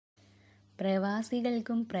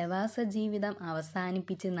പ്രവാസികൾക്കും പ്രവാസ ജീവിതം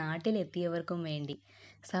അവസാനിപ്പിച്ച് നാട്ടിലെത്തിയവർക്കും വേണ്ടി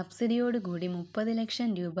സബ്സിഡിയോടുകൂടി 30 ലക്ഷം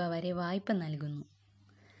രൂപ വരെ വായ്പ നൽകുന്നു.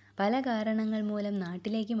 പല കാരണങ്ങൾ മൂലം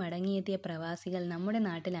നാട്ടിലേക്ക് മടങ്ങിയെത്തിയ പ്രവാസികൾ നമ്മുടെ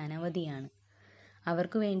നാട്ടിൽ അനവധിയാണ്.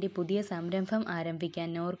 അവർക്കു വേണ്ടി പുതിയ സംരംഭം ആരംഭിക്കാൻ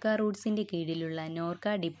നോർക്ക റൂട്ട്സിൻ്റെ കീഴിലുള്ള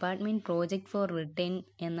Norka department project four return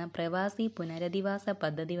എന്ന പ്രവാസി പുനരധിവാസ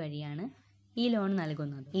പദ്ധതി വഴിയാണ് ഈ ലോൺ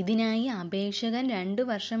നൽകുന്നത്. ഇതിനായി അപേക്ഷകൻ 2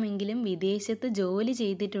 വർഷമെങ്കിലും വിദേശത്ത് ജോലി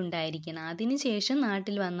ചെയ്തിട്ടുണ്ടായിരിക്കണം. അതിനുശേഷം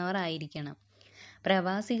നാട്ടിൽ വന്നവർ ആയിരിക്കണം.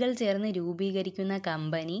 പ്രവാസികൾ ചേർന്ന് രൂപീകരിക്കുന്ന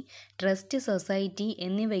കമ്പനി, ട്രസ്റ്റ് സൊസൈറ്റി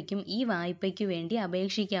എന്നിവയ്ക്കും ഈ വായ്പയ്ക്കു വേണ്ടി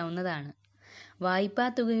അപേക്ഷിക്കാവുന്നതാണ്. വായ്പാ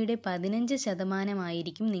തുകയുടെ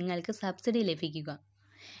 15% നിങ്ങൾക്ക് സബ്സിഡി ലഭിക്കുക.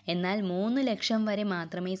 എന്നാൽ 3 ലക്ഷം വരെ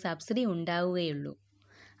മാത്രമേ സബ്സിഡി ഉണ്ടാവുകയുള്ളൂ.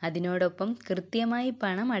 അതിനോടൊപ്പം കൃത്യമായി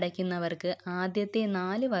പണം അടയ്ക്കുന്നവർക്ക് ആദ്യത്തെ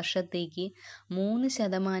 4 വർഷത്തേക്ക്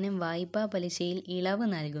 3% വായ്പാ പലിശയിൽ ഇളവ്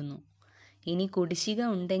നൽകുന്നു. ഇനി കുടിശ്ശിക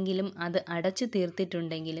ഉണ്ടെങ്കിലും അത് അടച്ചു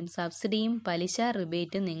തീർത്തിട്ടുണ്ടെങ്കിലും സബ്സിഡിയും പലിശ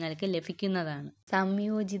റിബേറ്റും നിങ്ങൾക്ക് ലഭിക്കുന്നതാണ്.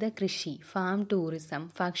 സംയോജിത കൃഷി, ഫാം ടൂറിസം,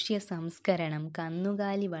 ഭക്ഷ്യ സംസ്കരണം,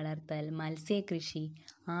 കന്നുകാലി വളർത്തൽ, മത്സ്യകൃഷി,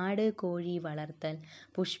 ആട് കോഴി വളർത്തൽ,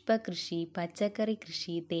 പുഷ്പകൃഷി, പച്ചക്കറി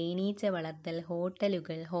കൃഷി, തേനീച്ച വളർത്തൽ,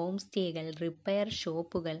 ഹോട്ടലുകൾ, ഹോം സ്റ്റേകൾ, റിപ്പയർ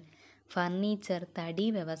ഷോപ്പുകൾ, ഫർണിച്ചർ, തടി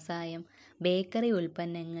വ്യവസായം, ബേക്കറി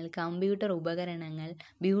ഉൽപ്പന്നങ്ങൾ, കമ്പ്യൂട്ടർ ഉപകരണങ്ങൾ,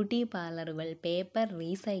 ബ്യൂട്ടി പാർലറുകൾ, പേപ്പർ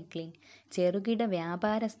റീസൈക്ലിംഗ്, ചെറുകിട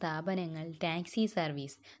വ്യാപാര സ്ഥാപനങ്ങൾ, ടാക്സി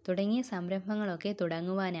സർവീസ് തുടങ്ങിയ സംരംഭങ്ങളൊക്കെ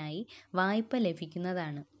തുടങ്ങുവാനായി വായ്പ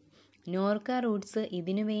ലഭിക്കുന്നതാണ്. നോർക്ക റൂട്ട്സ്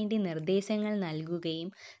ഇതിനുവേണ്ടി നിർദ്ദേശങ്ങൾ നൽകുകയും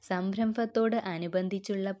സംരംഭത്തോട്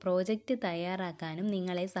അനുബന്ധിച്ചുള്ള പ്രോജക്റ്റ് തയ്യാറാക്കാനും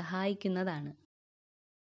നിങ്ങളെ സഹായിക്കുന്നതാണ്.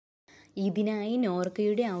 ഇതിനായി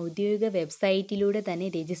നോർക്കയുടെ ഔദ്യോഗിക വെബ്സൈറ്റിലൂടെ തന്നെ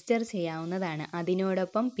രജിസ്റ്റർ ചെയ്യാവുന്നതാണ്.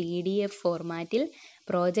 അതിനോടൊപ്പം PDF ഫോർമാറ്റിൽ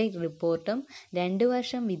പ്രോജക്റ്റ് റിപ്പോർട്ടും 2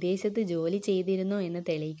 വർഷം വിദേശത്ത് ജോലി ചെയ്തിരുന്നു എന്ന്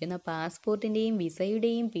തെളിയിക്കുന്ന പാസ്പോർട്ടിൻ്റെയും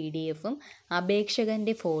വിസയുടെയും PDFും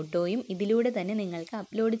അപേക്ഷകൻ്റെ ഫോട്ടോയും ഇതിലൂടെ തന്നെ നിങ്ങൾക്ക്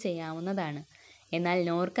അപ്ലോഡ് ചെയ്യാവുന്നതാണ്. എന്നാൽ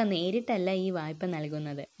നോർക്ക നേരിട്ടല്ല ഈ വായ്പ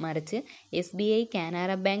നൽകുന്നത്. മറിച്ച് SBI,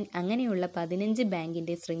 കാനറ ബാങ്ക് അങ്ങനെയുള്ള 15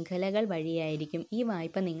 ബാങ്കിൻ്റെ ശൃംഖലകൾ വഴിയായിരിക്കും ഈ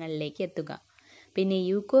വായ്പ നിങ്ങളിലേക്ക് എത്തുക. പിന്നെ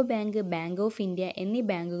UCO bank, bank of India എന്നീ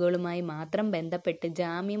ബാങ്കുകളുമായി മാത്രം ബന്ധപ്പെട്ട്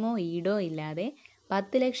ജാമ്യമോ ഈടോ ഇല്ലാതെ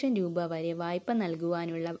 10 ലക്ഷം രൂപ വരെ വായ്പ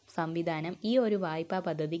നൽകുവാനുള്ള സംവിധാനം ഈ ഒരു വായ്പാ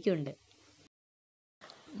പദ്ധതിക്കുണ്ട്.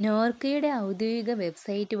 നോർക്കയുടെ ഔദ്യോഗിക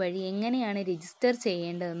വെബ്സൈറ്റ് വഴി എങ്ങനെയാണ് രജിസ്റ്റർ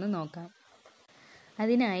ചെയ്യേണ്ടതെന്ന് നോക്കാം.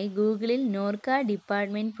 അതിനായി ഗൂഗിളിൽ Norka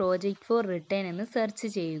department project four return എന്ന് സെർച്ച്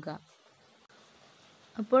ചെയ്യുക.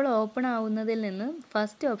 അപ്പോൾ ഓപ്പൺ ആവുന്നതിൽ നിന്ന്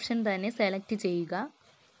ഫസ്റ്റ് ഓപ്ഷൻ തന്നെ സെലക്ട് ചെയ്യുക.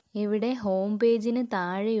 ഇവിടെ ഹോം പേജിന്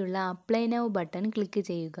താഴെയുള്ള അപ്ലൈ നൗ ബട്ടൺ ക്ലിക്ക്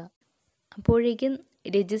ചെയ്യുക. അപ്പോഴേക്കും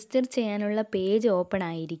രജിസ്റ്റർ ചെയ്യാനുള്ള പേജ് ഓപ്പൺ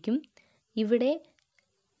ആയിരിക്കും. ഇവിടെ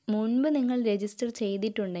മുൻപ് നിങ്ങൾ രജിസ്റ്റർ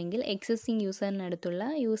ചെയ്തിട്ടുണ്ടെങ്കിൽ എക്സിസ്റ്റിംഗ് യൂസറിനടുത്തുള്ള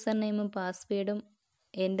യൂസർ നെയിമും പാസ്വേഡും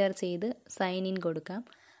എൻ്റർ ചെയ്ത് സൈൻ ഇൻ കൊടുക്കാം.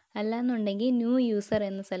 അല്ലാന്നുണ്ടെങ്കിൽ ന്യൂ യൂസർ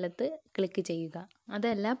എന്ന സ്ഥലത്ത് ക്ലിക്ക് ചെയ്യുക.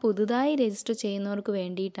 അതല്ല, പുതുതായി രജിസ്റ്റർ ചെയ്യുന്നവർക്ക്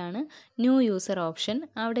വേണ്ടിയിട്ടാണ് ന്യൂ യൂസർ ഓപ്ഷൻ.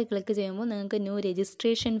 അവിടെ ക്ലിക്ക് ചെയ്യുമ്പോൾ നിങ്ങൾക്ക് ന്യൂ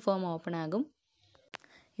രജിസ്ട്രേഷൻ ഫോം ഓപ്പൺ ആകും.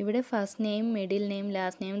 ഇവിടെ first name, middle name,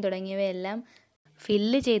 last name തുടങ്ങിയവയെല്ലാം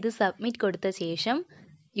ഫില്ല് ചെയ്ത് സബ്മിറ്റ് കൊടുത്ത ശേഷം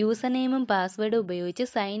യൂസർ നെയിമും പാസ്വേഡും ഉപയോഗിച്ച്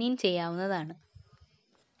സൈൻ ഇൻ ചെയ്യാവുന്നതാണ്.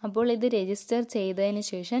 അപ്പോൾ ഇത് രജിസ്റ്റർ ചെയ്തതിന്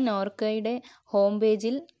ശേഷം നോർക്കയുടെ ഹോം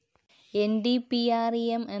പേജിൽ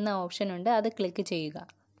NDPREM എന്ന ഓപ്ഷൻ ഉണ്ട്. അത് ക്ലിക്ക് ചെയ്യുക.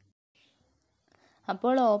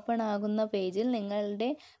 അപ്പോൾ ഓപ്പൺ ആകുന്ന പേജിൽ നിങ്ങളുടെ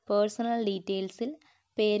പേഴ്സണൽ ഡീറ്റെയിൽസിൽ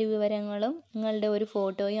പേര് വിവരങ്ങളും നിങ്ങളുടെ ഒരു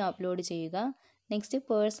ഫോട്ടോയും അപ്ലോഡ് ചെയ്യുക. നെക്സ്റ്റ്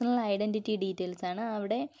പേഴ്സണൽ ഐഡൻറ്റിറ്റി ഡീറ്റെയിൽസ് ആണ്.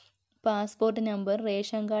 അവിടെ passport number,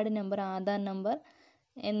 ration card number, Aadhaar number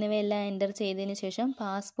എന്നിവയെല്ലാം എൻ്റർ ചെയ്തതിന് ശേഷം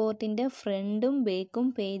പാസ്പോർട്ടിൻ്റെ ഫ്രണ്ടും ബാക്കും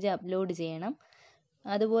പേജ് അപ്ലോഡ് ചെയ്യണം.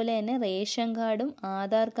 അതുപോലെ തന്നെ റേഷൻ കാർഡും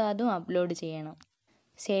ആധാർ കാർഡും അപ്ലോഡ് ചെയ്യണം.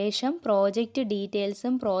 ശേഷം പ്രോജക്റ്റ്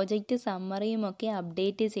ഡീറ്റെയിൽസും പ്രോജക്റ്റ് സമ്മറിയുമൊക്കെ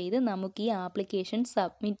അപ്ഡേറ്റ് ചെയ്ത് നമുക്ക് ഈ ആപ്ലിക്കേഷൻ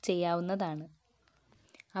സബ്മിറ്റ് ചെയ്യാവുന്നതാണ്.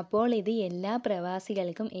 അപ്പോൾ ഇത് എല്ലാ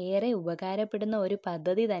പ്രവാസികൾക്കും ഏറെ ഉപകാരപ്പെടുന്ന ഒരു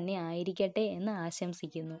പദ്ധതി തന്നെ ആയിരിക്കട്ടെ എന്ന്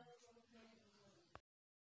ആശംസിക്കുന്നു.